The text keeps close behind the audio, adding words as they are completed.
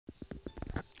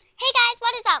guys,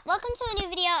 what is up? Welcome to a new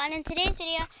video, and in today's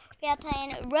video, we are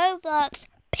playing Roblox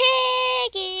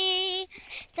Piggy.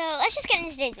 So, let's just get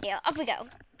into today's video. Off we go.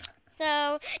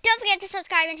 So, don't forget to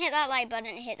subscribe and hit that like button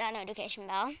and hit that notification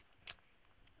bell.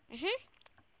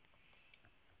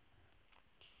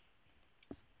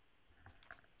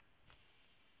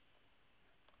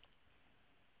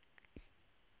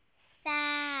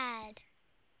 Sad.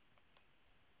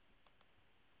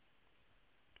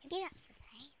 Maybe that's the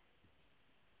same.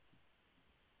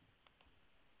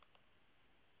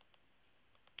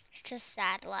 It's just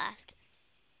sad left.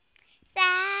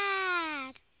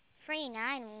 Sad.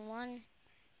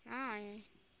 3919.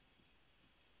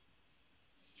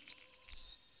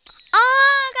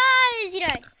 Oh, guys, you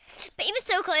know. But he was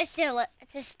so close to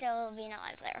still being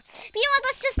alive there. But you know what?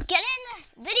 Let's just get in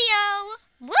this video.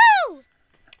 Woo!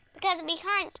 Because we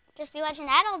can't just be watching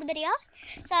that all the video.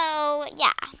 So,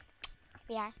 yeah.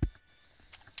 We are.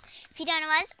 If you don't know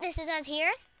us, this is us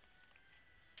here.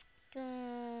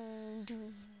 And,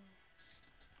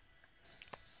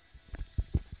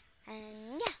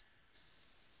 yeah.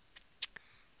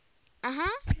 I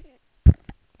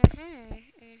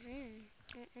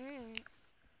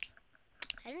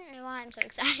don't know why I'm so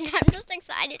excited. I'm just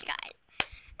excited, guys.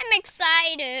 I'm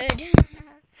excited. I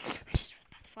just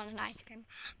wanted an ice cream.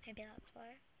 Maybe that's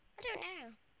why. I don't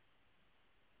know.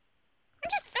 I'm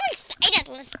just so excited.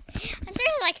 I'm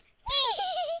seriously like,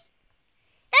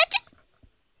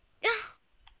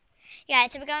 yeah,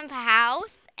 so we're going for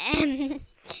house, and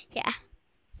yeah.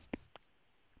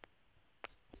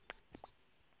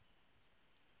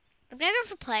 I'm gonna go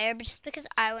for player, but just because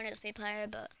I want it to be player,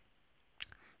 but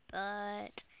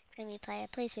it's gonna be player.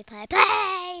 Please be player.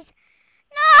 Please!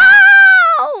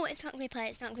 No! It's not gonna be player.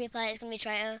 It's not gonna be player. It's gonna be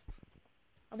traitor.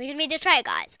 Are we gonna be the traitor,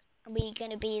 guys? Are we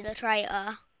gonna be the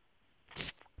traitor?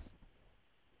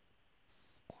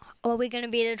 Or are we gonna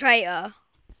be the traitor?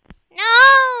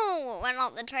 No! We're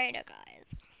not the traitor, guys.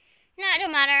 No, it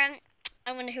don't matter.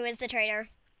 I wonder who is the traitor.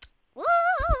 Woo!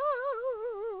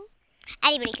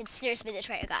 Anybody can seriously be the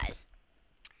traitor, guys.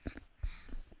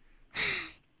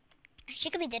 She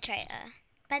could be the traitor.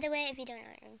 By the way, if you don't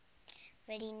know,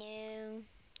 already knew,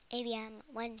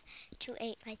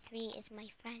 ABM12853 is my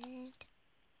friend.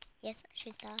 Yes,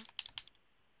 she's the.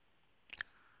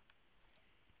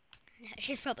 No,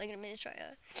 she's probably gonna be the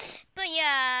traitor. But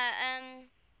yeah,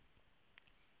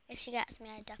 if she gets me,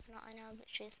 I definitely know that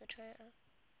she's the traitor.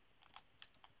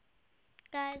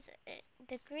 Guys,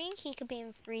 the green key could be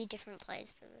in 3 different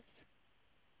places.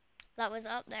 That was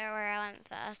up there where I went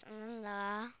first, and then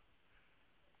there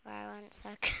where I went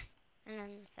second, and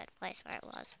then the 3rd place where it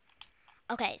was.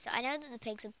 Okay, so I know that the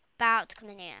pig's about to come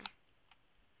in here.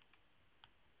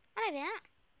 Or maybe not.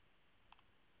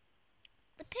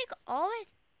 The pig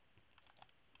always...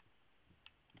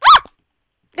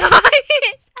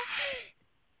 Guys!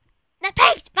 The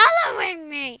pig's following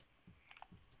me!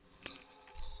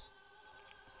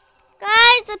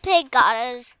 Guys, the pig got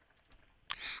us.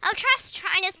 I'll trust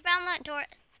trying to slam that door,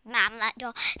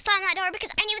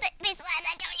 because I knew that they slammed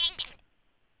that door.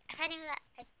 If I knew that,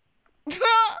 I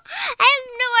have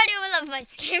no idea where that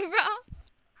voice came from.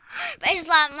 But I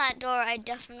slammed that door, I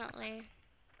definitely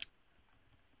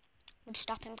would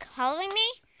stop him following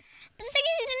me. But the thing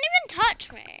is, he didn't even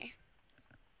touch me.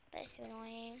 That's too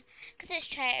annoying. Because it's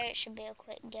traitor, it should be a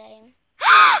quick game.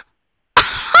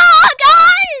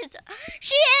 Guys!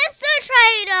 She is the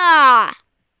traitor!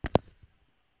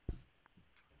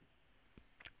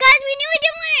 Guys, we knew it,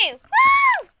 didn't we?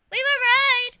 Woo! We were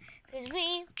right. Because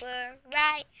we were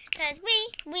right. Because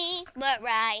we were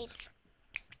right.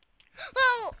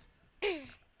 Well,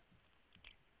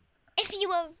 if you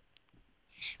were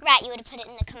right, you would have put it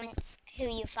in the comments who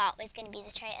you thought was going to be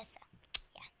the traitor. So,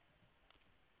 yeah.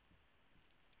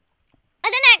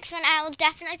 And the next one, I will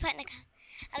definitely put in the comments.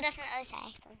 I'll definitely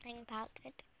say something about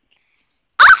it.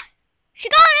 Ah! She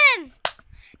got him!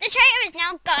 The traitor is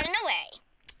now gotten away.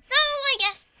 So, I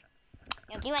guess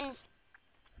nobody wins.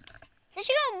 So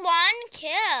she got 1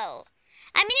 kill.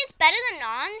 I mean, it's better than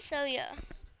none, so yeah.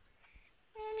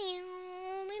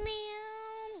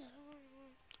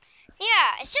 So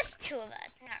yeah, it's just 2 of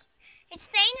us. No, it's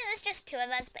saying that there's just 2 of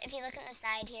us, but if you look on the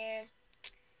side here,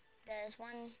 there's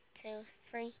 1, 2,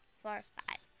 3, 4, 5.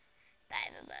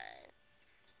 5 of us.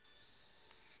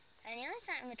 I nearly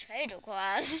sent him a trade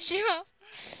request.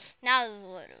 Now this is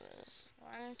what it was.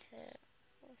 1, 2,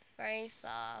 3,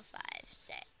 4, 5,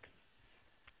 6.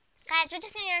 Guys, we're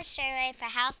just gonna go straight away for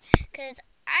house, because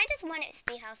I just want it to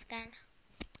be house again.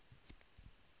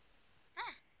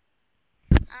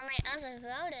 Only us have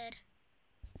voted.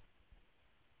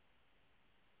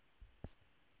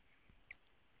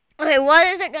 Okay, what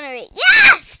is it gonna be?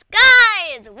 Yes!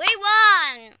 Guys, we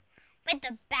won with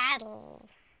the battle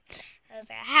over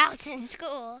a house in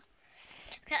school.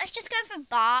 Okay, let's just go for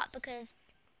bot because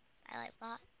I like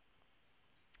bot.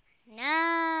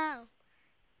 No.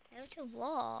 Go to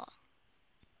war.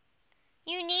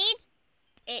 You need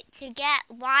it to get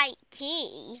white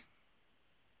key.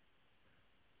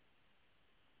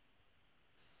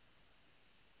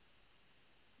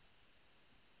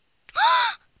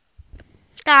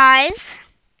 Guys.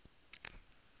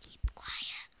 Keep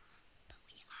quiet. But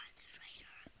we are the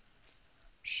traitor.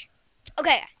 Shh.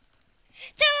 Okay.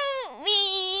 So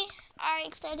we are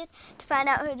excited to find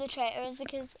out who the traitor is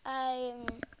because I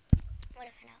want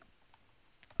to find out.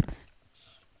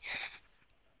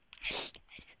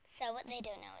 So what they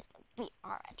don't know is that we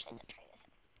are actually the traitors.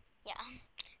 Yeah,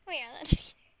 we are the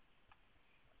traitors.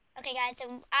 Okay, guys.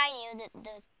 So I knew that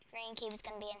the green key was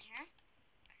gonna be in here.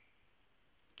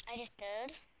 I just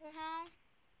did somehow.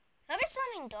 Whoever's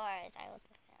slamming doors, I will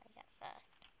definitely get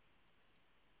first.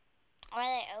 Or are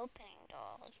they opening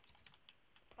doors?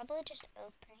 Probably just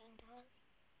opening doors.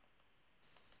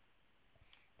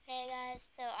 Okay, guys,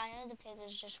 so I know the pig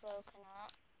has just woken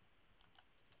up.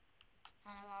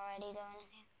 And I'm already going in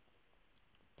here.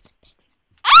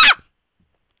 Ah!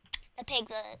 The pig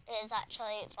is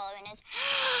actually following us.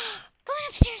 Going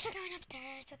upstairs, we're going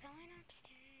upstairs, we're going upstairs.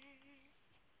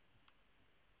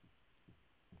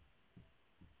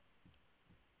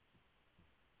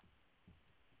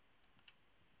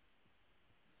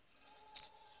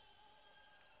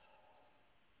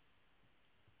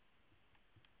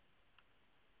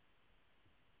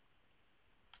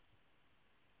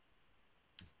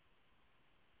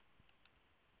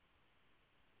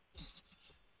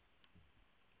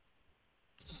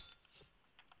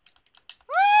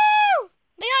 Woo!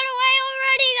 We got away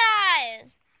already, guys!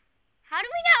 How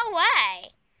did we get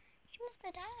away? She must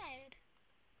have died.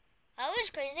 That was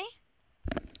crazy.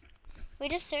 We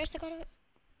just seriously got away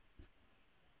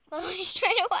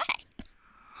straight away.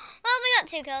 Well, we got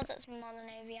 2 kills. That's more than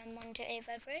AVM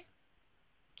 12853.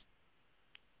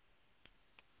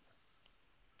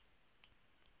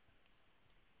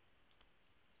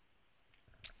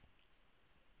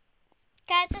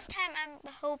 Guys, this time I'm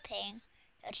hoping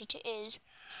that it is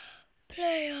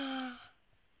player.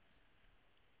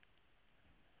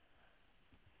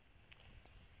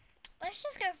 Let's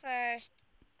just go for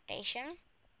station.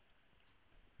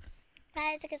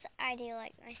 Guys, because I do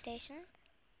like my station.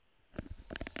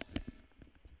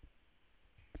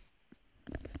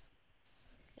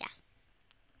 Yeah.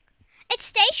 It's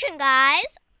station, guys!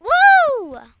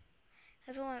 Woo!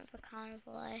 Everyone went for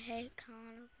carnival. I hate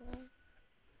carnival.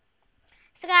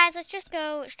 So, guys, let's just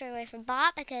go straight away for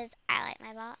bot because I like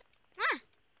my bot. Ah!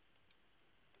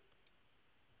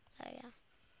 There we go.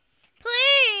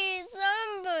 Please,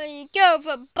 somebody go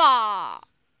for bot!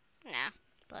 Nah,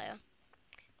 blue.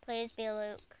 Please be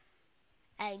Luke.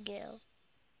 And Gil.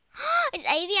 It's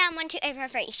AVM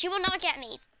 12853. She will not get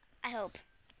me. I hope.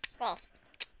 Well,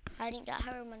 I didn't get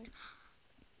her when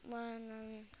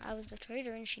I was the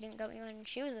traitor, and she didn't get me when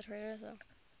she was the traitor, so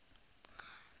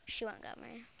she won't get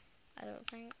me. I don't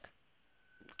think.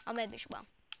 Or maybe she will.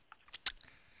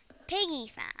 Piggy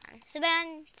fan. So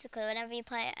basically, whenever you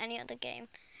play any other game,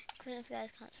 because if you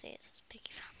guys can't see, it says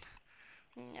Piggy fan.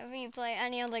 Whenever you play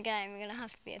any other game, you're gonna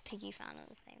have to be a Piggy fan at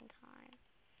the same time.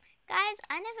 Guys,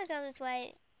 I never go this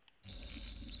way.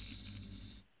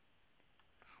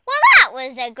 Well, that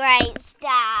was a great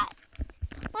start.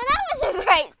 Well, that was a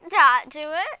great start to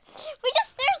it. We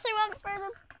just seriously went for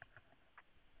the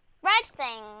red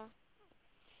thing.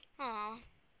 Aw.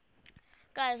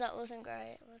 Guys, that wasn't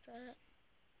great, was it?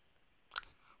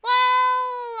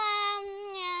 Well,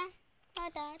 yeah. I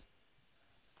died.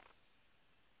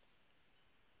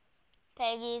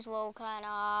 Peggy's woken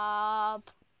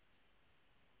up.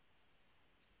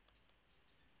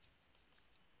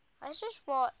 Let's just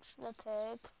watch the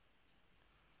pig.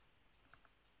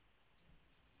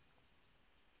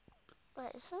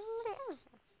 Wait, is somebody in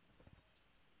here?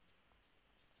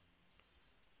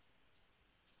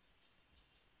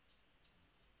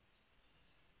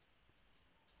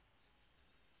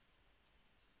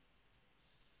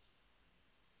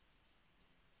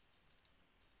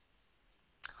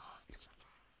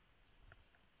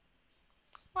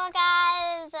 Well,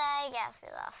 guys, I guess we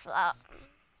lost that.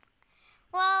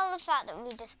 Well, the fact that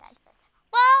we just died first.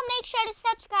 Well, make sure to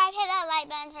subscribe, hit that like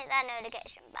button, hit that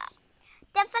notification bell.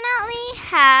 Definitely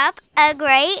have a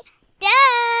great day.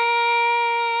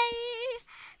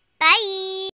 Bye.